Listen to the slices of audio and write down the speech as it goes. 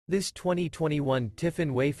This 2021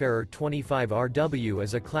 Tiffin Wayfarer 25RW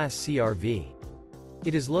is a Class C RV.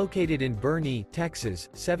 It is located in Boerne, Texas,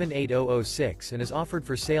 78006 and is offered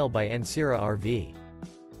for sale by Ancira RV.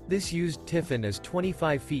 This used Tiffin is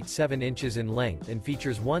 25 feet 7 inches in length and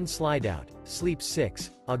features one Slideout, sleeps 6,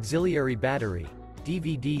 auxiliary battery,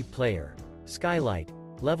 DVD player, skylight,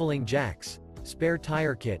 leveling jacks, spare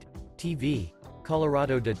tire kit, TV,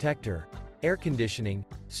 Colorado Detector, air conditioning,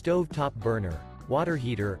 stove top burner, water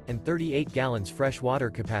heater, and 38 gallons fresh water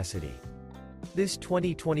capacity. This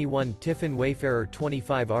 2021 Tiffin Wayfarer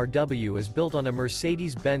 25RW is built on a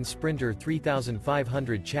Mercedes-Benz Sprinter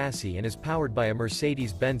 3500 chassis and is powered by a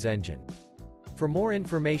Mercedes-Benz engine. For more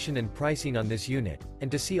information and pricing on this unit,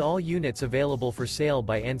 and to see all units available for sale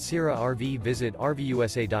by Ancira RV, visit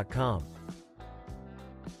RVUSA.com.